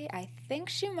 See, I think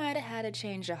she might have had a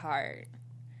change of heart.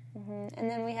 Mm-hmm. And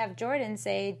then we have Jordan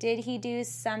say, did he do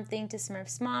something to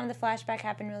Smurf's mom? The flashback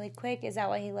happened really quick. Is that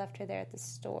why he left her there at the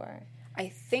store? I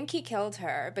think he killed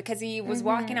her because he was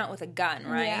walking out with a gun,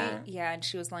 right? Yeah, and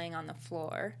she was laying on the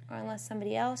floor. Or unless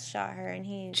somebody else shot her and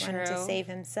he wanted to save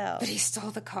himself. But he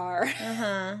stole the car.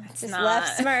 Just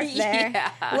left Smurf there.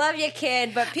 Yeah. Love you,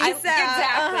 kid, but peace out.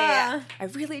 Exactly. I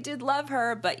really did love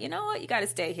her, but you know what? You got to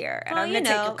stay here, and I'm going to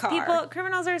take your car.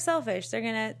 Criminals are selfish. They're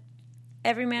going to...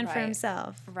 Every man for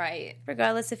himself. Right.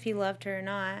 Regardless if he loved her or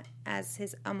not,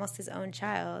 as almost his own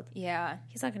child. Yeah.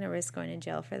 He's not going to risk going to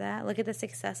jail for that. Look at the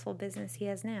successful business he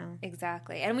has now.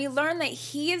 Exactly. And we learned that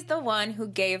he is the one who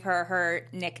gave her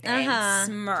nickname,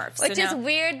 Smurf. Which is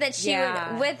weird that she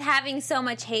would, with having so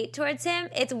much hate towards him,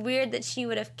 it's weird that she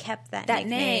would have kept that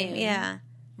nickname. Yeah.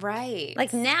 Right.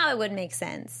 Like now it would make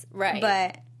sense. Right.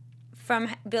 But... from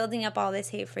building up all this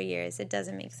hate for years, it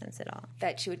doesn't make sense at all.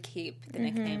 That she would keep the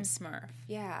nickname Smurf.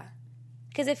 Yeah.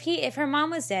 Because if her mom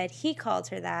was dead, he called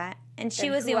her that, and she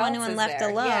was the only one left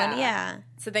alone. Yeah.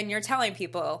 So then you're telling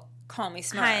people, call me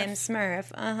Smurf. Hi, I'm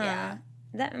Smurf. Yeah.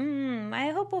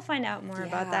 I hope we'll find out more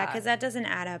about that, because that doesn't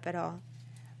add up at all.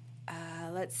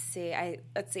 Let's see.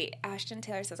 Ashton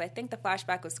Taylor says, I think the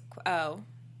flashback was...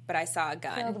 but I saw a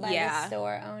gun. Killed by the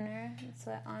store owner. That's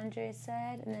what Andre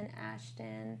said. And then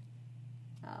Ashton...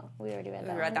 Oh, we already read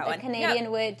that one. The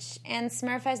Canadian witch. And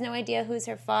Smurf has no idea who's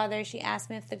her father. She asked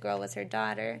me if the girl was her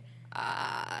daughter.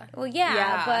 Well,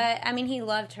 yeah, but, I mean, he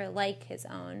loved her like his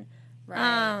own.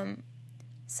 Right.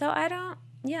 So I don't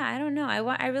know.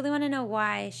 I really want to know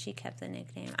why she kept the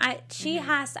nickname. I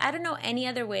don't know any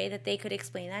other way that they could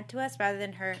explain that to us rather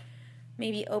than her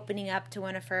maybe opening up to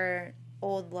one of her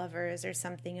old lovers or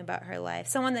something about her life.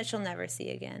 Someone that she'll never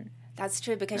see again. That's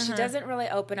true, because she doesn't really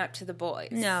open up to the boys.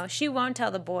 No, she won't tell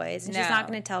the boys, and she's not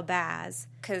going to tell Baz.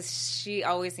 Because she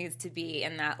always needs to be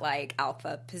in that, like,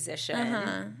 alpha position.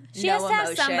 She has to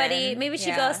have somebody. Maybe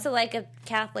she goes to, like, a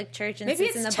Catholic church and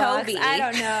sits in the Toby. box.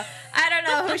 I don't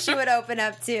know who she would open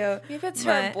up to. Maybe it's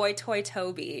her boy toy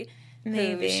Toby.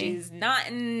 Maybe. Who she's not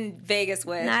in Vegas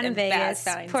with. Not in Vegas.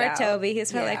 Poor out. Toby.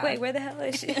 He's probably like, wait, where the hell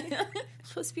is she?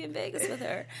 Supposed to be in Vegas with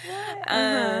her.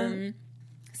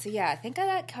 So yeah, I think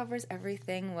that covers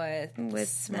everything with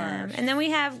Smurf. Them. And then we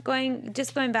have going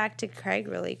back to Craig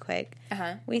really quick.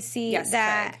 We see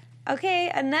that. Craig.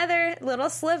 Okay, another little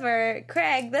sliver.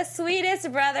 Craig, the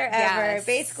sweetest brother ever,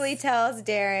 basically tells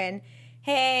Darren,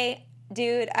 "Hey,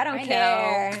 dude, I don't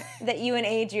care that you and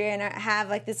Adrian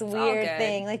have like this weird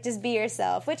thing. Like, just be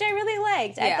yourself," which I really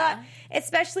liked. I thought,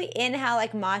 especially in how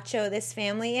like macho this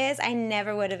family is, I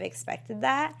never would have expected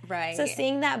that. Right. So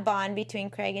seeing that bond between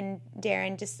Craig and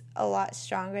Darren just a lot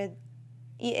stronger.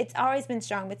 It's always been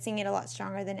strong, but seeing it a lot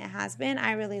stronger than it has been,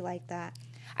 I really like that.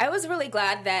 I was really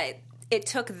glad that it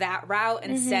took that route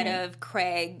instead of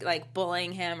Craig like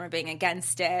bullying him or being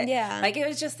against it. Yeah. Like, it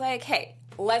was just like, hey,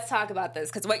 let's talk about this,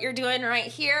 because what you're doing right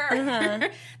here,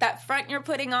 that front you're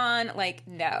putting on, like,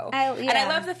 no. And I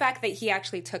love the fact that he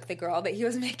actually took the girl that he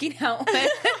was making out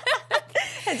with.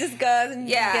 It just goes and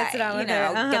gets it on with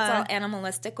her. Gets all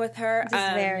animalistic with her.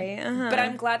 Just very. But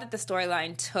I'm glad that the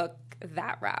storyline took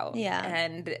that route. Yeah.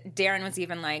 And Darren was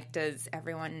even like, does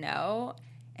everyone know?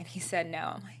 And he said no.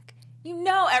 I'm like, you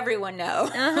know everyone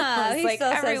knows. He like,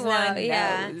 still everyone says no.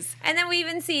 Yeah. knows. And then we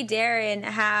even see Darren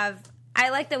have... I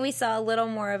like that we saw a little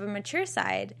more of a mature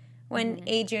side when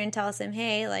Adrian tells him,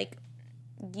 hey, like,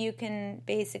 you can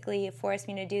basically force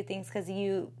me to do things because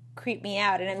you creep me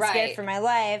out and I'm scared for my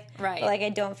life. Right. But, like, I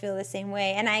don't feel the same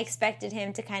way. And I expected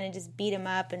him to kind of just beat him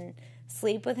up and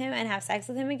sleep with him and have sex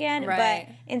with him again. Right.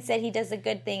 But instead he does a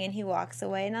good thing and he walks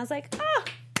away. And I was like, oh...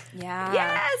 Yeah.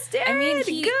 Yes, Darren, I mean,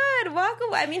 good. Walk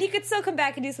away. I mean, he could still come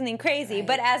back and do something crazy,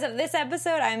 but as of this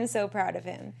episode, I'm so proud of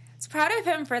him. I was proud of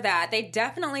him for that. They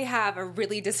definitely have a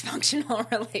really dysfunctional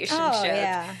relationship. Oh,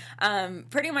 yeah.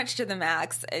 Pretty much to the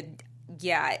max.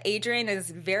 Adrian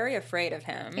is very afraid of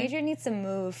him. Adrian needs to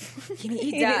move. He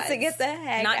needs to get the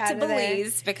heck Not out to of there.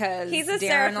 Belize, because he's a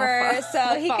Darren surfer,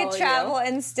 so he could travel you.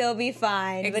 And still be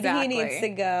fine, Exactly. but he needs to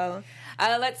go.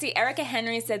 Let's see. Erica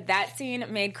Henry said that scene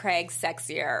made Craig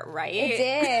sexier, right? It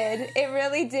did. It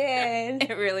really did.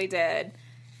 It really did.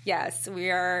 Yes, we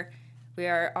are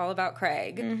all about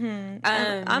Craig. Mm-hmm.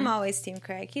 I'm always Team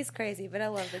Craig. He's crazy, but I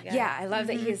love the guy. Yeah, I love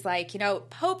that he's like,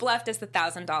 Pope left us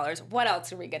 $1,000. What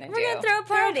else are we going to do? We're going to throw a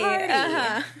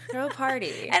party. Throw a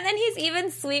party. And then he's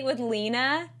even sweet with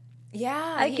Lena.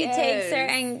 Yeah, Like, he takes her,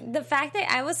 and the fact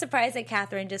that I was surprised that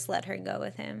Catherine just let her go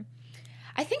with him.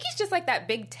 I think he's just like that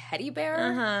big teddy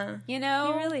bear, you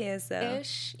know? He really is, though.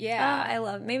 Ish. Yeah. I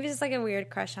love, maybe just like a weird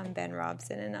crush on Ben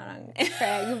Robson and not on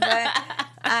Craig, but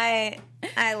I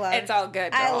love. It's all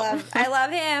good, girl. I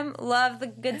love him. Love the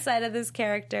good side of this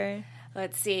character.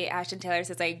 Let's see. Ashton Taylor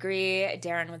says, I agree.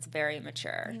 Darren was very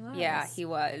mature. He was. Yeah, he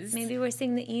was. Maybe we're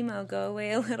seeing the emo go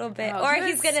away a little bit. Oh, or he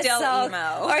was he's gonna still sulk.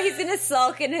 emo. Or he's gonna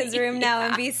sulk in his room now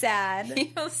and be sad.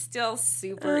 He was still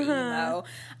super emo.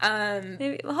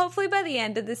 Maybe, hopefully by the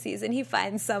end of the season he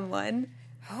finds someone.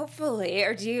 Hopefully.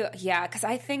 Or do you... Yeah, because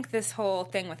I think this whole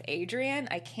thing with Adrian,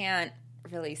 I can't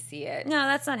really see it. No,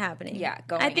 that's not happening. Yeah,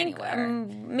 going I think anywhere.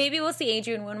 Maybe we'll see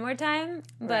Adrian one more time,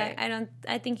 but Right.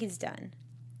 I think he's done.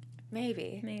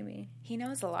 Maybe. He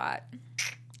knows a lot.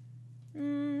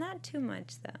 Not too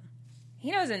much, though.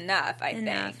 He knows enough, I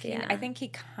think. Yeah. I think he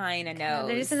kind of knows.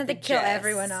 They're just going to have to kill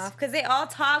everyone off because they all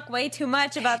talk way too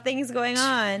much about things going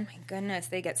on. My goodness,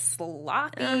 they get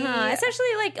sloppy.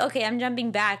 Especially, like, okay, I'm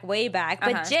jumping way back,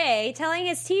 but Jay telling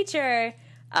his teacher,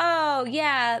 oh,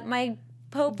 yeah, my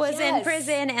Pope was in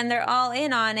prison and they're all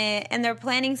in on it and they're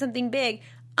planning something big.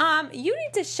 You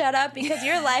need to shut up because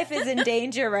your life is in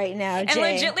danger right now, Jay. And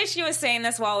legitly, she was saying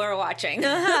this while we were watching.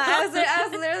 I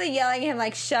was literally yelling at him,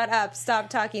 like, shut up,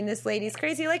 stop talking, this lady's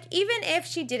crazy. Like, even if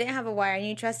she didn't have a wire and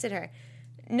you trusted her,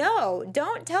 no,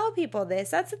 don't tell people this.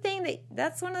 That's the thing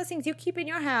that's one of those things you keep in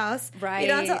your house. Right. You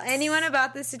don't tell anyone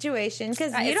about this situation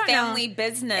because you don't know. It's family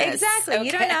business. Exactly. Okay.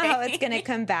 You don't know how it's going to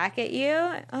come back at you.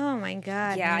 Oh my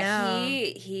God. Yeah, no.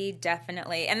 he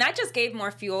definitely, and that just gave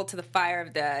more fuel to the fire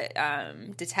of the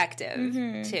detective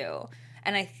too.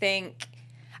 And I think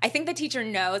the teacher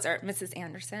knows, or Mrs.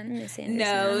 Anderson,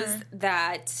 knows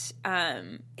that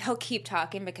he'll keep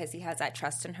talking because he has that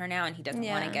trust in her now, and he doesn't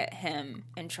want to get him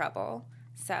in trouble.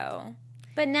 So,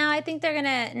 but now I think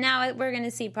we're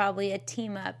gonna see probably a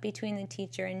team up between the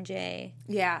teacher and Jay.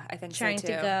 Yeah, I think trying so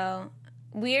too.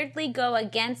 to go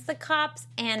against the cops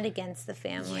and against the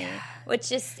family, which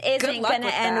just isn't going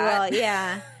to end well.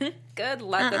 Yeah. Good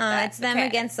luck with that. It's them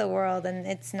against the world, and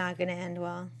it's not going to end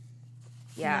well.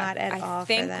 Yeah, not at all. I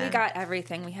think we got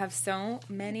everything. We have so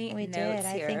many notes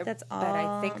here. I think that's all. But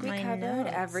I think we covered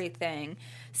everything.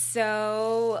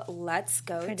 So let's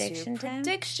go to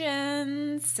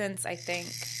predictions, since I think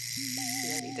we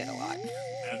already did a lot.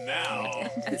 And now,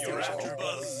 your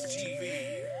AfterBuzz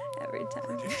TV. Every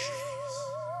time.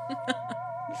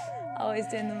 Always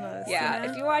doing the most. Yeah, you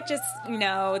know? if you watch us, you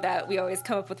know that we always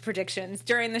come up with predictions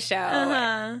during the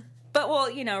show. But we'll,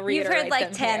 reiterate. You've heard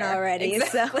like 10 here. already.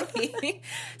 Exactly.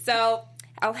 So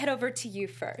I'll head over to you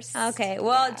first. Okay.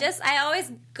 Well, I always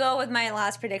go with my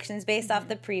last predictions based off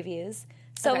the previews.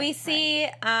 So we see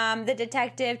the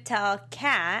detective tell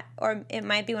Kat, or it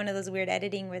might be one of those weird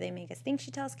editing where they make us think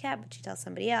she tells Kat, but she tells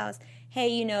somebody else, hey,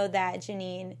 you know that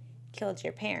Janine killed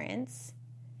your parents.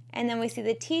 And then we see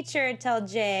the teacher tell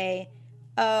Jay,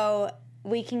 oh,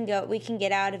 we can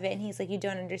get out of it. And he's like, you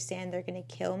don't understand, they're going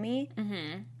to kill me.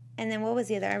 Mm-hmm. And then what was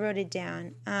the other? I wrote it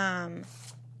down.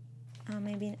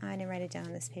 Maybe I didn't write it down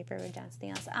on this paper. I wrote down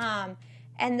something else.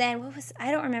 And then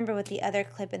I don't remember what the other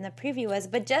clip in the preview was,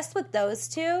 but just with those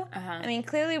two, I mean,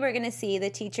 clearly we're going to see the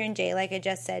teacher and Jay, like I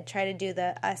just said, try to do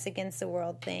the us against the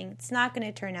world thing. It's not going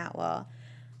to turn out well.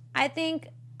 I think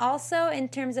also in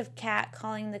terms of Kat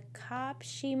calling the cops,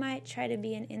 she might try to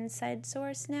be an inside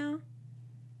source now.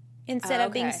 Instead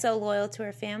of being so loyal to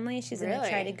her family, she's going to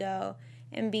try to go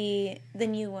and be the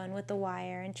new one with the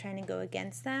wire and trying to go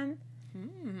against them.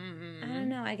 I don't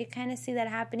know. I could kind of see that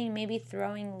happening, maybe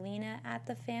throwing Lena at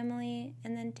the family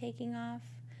and then taking off.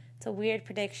 It's a weird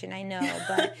prediction, I know,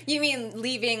 but... You mean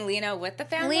leaving Lena with the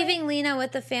family? Leaving Lena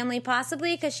with the family,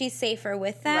 possibly, because she's safer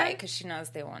with them. Right, because she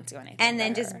knows they won't do anything. And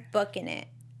then just booking it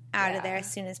out of there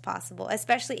as soon as possible,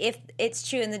 especially if it's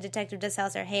true and the detective just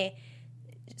tells her, hey,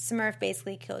 Smurf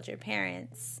basically killed your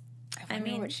parents. I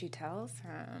mean, what she tells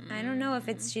him. I don't know if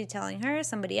it's she telling her or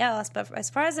somebody else, but as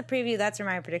far as the preview, that's where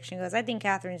my prediction goes. I think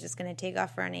Catherine's just going to take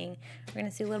off running. We're going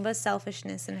to see a little bit of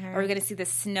selfishness in her. Or we're going to see the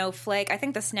snowflake. I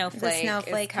think the snowflake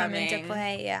is come into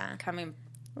play, yeah. Coming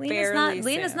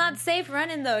Lena's not safe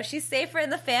running, though. She's safer in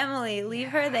the family. Leave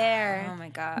her there. Oh, my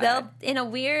God. They'll, in a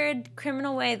weird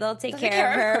criminal way, they'll take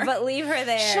care of her, but leave her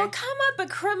there. She'll come up a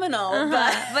criminal,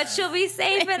 but she'll be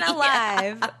safe and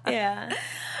alive. Yeah.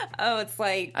 Oh, it's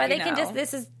like, or they can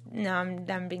just,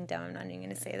 I'm being dumb. I'm not even going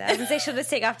to say that. I was going to say she'll just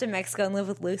take off to Mexico and live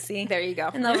with Lucy. There you go.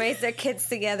 And they'll raise their kids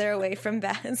together away from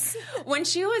Baz. When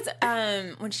she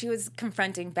was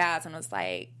confronting Baz and was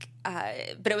like,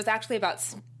 but it was actually about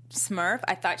Smurf,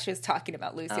 I thought she was talking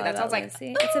about Lucy. That's why I was like,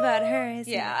 Lucy. It's about her,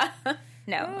 isn't it? Yeah.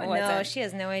 No, Oh, it wasn't. no, she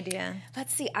has no idea.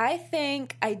 Let's see. I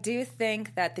do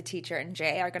think that the teacher and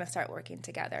Jay are going to start working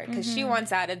together because she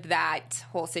wants out of that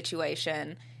whole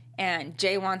situation, and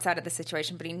Jay wants out of the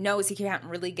situation, but he knows he can't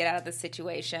really get out of the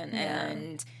situation,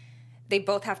 and they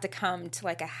both have to come to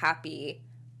like a happy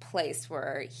place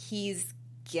where he's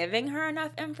giving her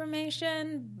enough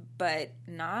information, but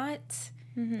not,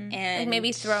 and Like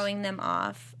maybe throwing them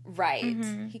off. Right.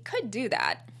 He could do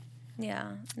that.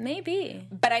 Yeah, maybe.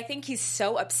 But I think he's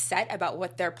so upset about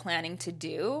what they're planning to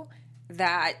do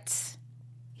that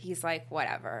he's like,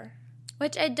 whatever.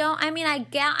 Which I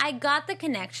got the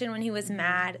connection when he was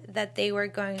mad that they were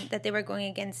going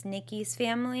against Nikki's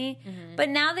family. But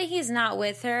now that he's not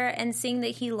with her and seeing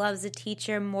that he loves the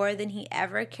teacher more than he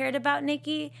ever cared about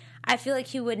Nikki, I feel like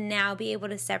he would now be able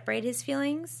to separate his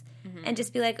feelings and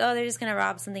just be like, oh, they're just going to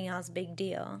rob something else, big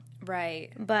deal.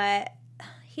 Right. But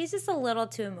he's just a little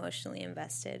too emotionally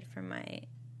invested for my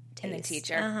taste. In the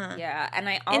teacher. Yeah. And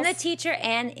I also... In the teacher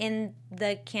and in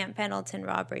the Camp Pendleton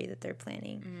robbery that they're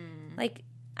planning. Like,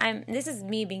 this is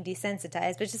me being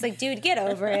desensitized, but it's just like, dude, get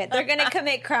over it. They're going to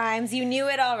commit crimes. You knew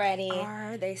it already.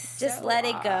 Are they so Just let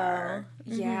it go.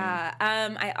 Yeah.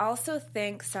 I also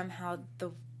think somehow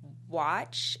the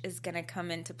watch is going to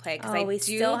come into play because we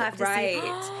still have to see.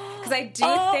 Because I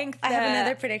do think that I have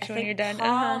another prediction when you're done.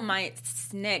 Paul might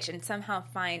snitch and somehow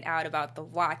find out about the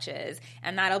watches,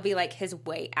 and that'll be like his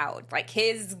way out, like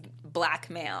his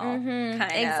blackmail kind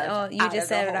of. You just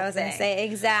said what I was going to say.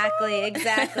 Exactly.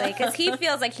 Because he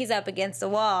feels like he's up against a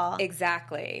wall.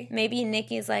 Exactly. Maybe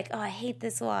Nikki's like, oh, I hate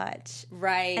this watch.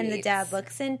 Right. And the dad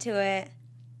looks into it.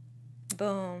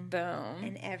 Boom.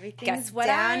 And everything's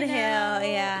downhill.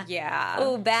 Yeah.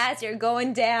 Oh, Baz, you're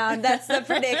going down. That's the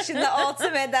prediction, the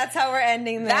ultimate. That's how we're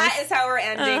ending this. That is how we're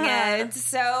ending it.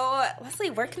 So,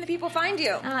 Leslie, where can the people find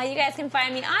you? You guys can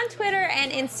find me on Twitter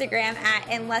and Instagram at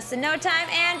In Less Than No Time.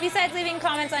 And besides leaving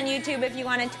comments on YouTube, if you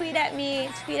want to tweet at me,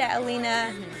 tweet at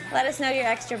Alina. Let us know your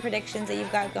extra predictions that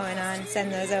you've got going on.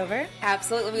 Send those over.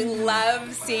 Absolutely. We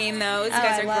love seeing those. You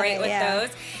guys are great with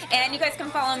those. And you guys can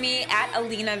follow me at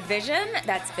Alina Vision.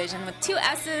 That's Vision with 2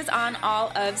 S's on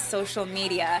all of social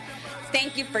media.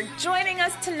 Thank you for joining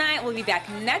us tonight. We'll be back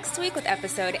next week with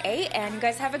episode 8, and you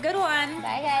guys have a good one.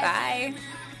 Bye, guys. Bye.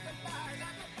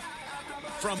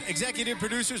 From executive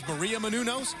producers Maria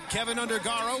Menounos, Kevin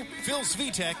Undergaro, Phil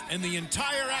Svitek, and the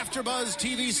entire AfterBuzz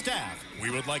TV staff, we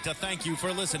would like to thank you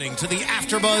for listening to the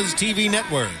AfterBuzz TV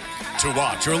network. To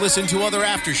watch or listen to other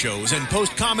after shows and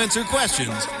post comments or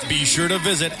questions, be sure to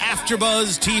visit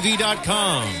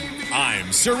AfterBuzzTV.com.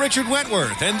 I'm Sir Richard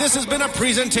Wentworth, and this has been a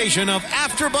presentation of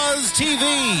AfterBuzz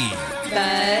TV.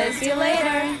 Buzz you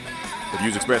later. The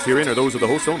views expressed herein are those of the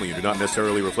hosts only and do not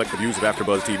necessarily reflect the views of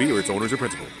AfterBuzz TV or its owners or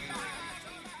principals.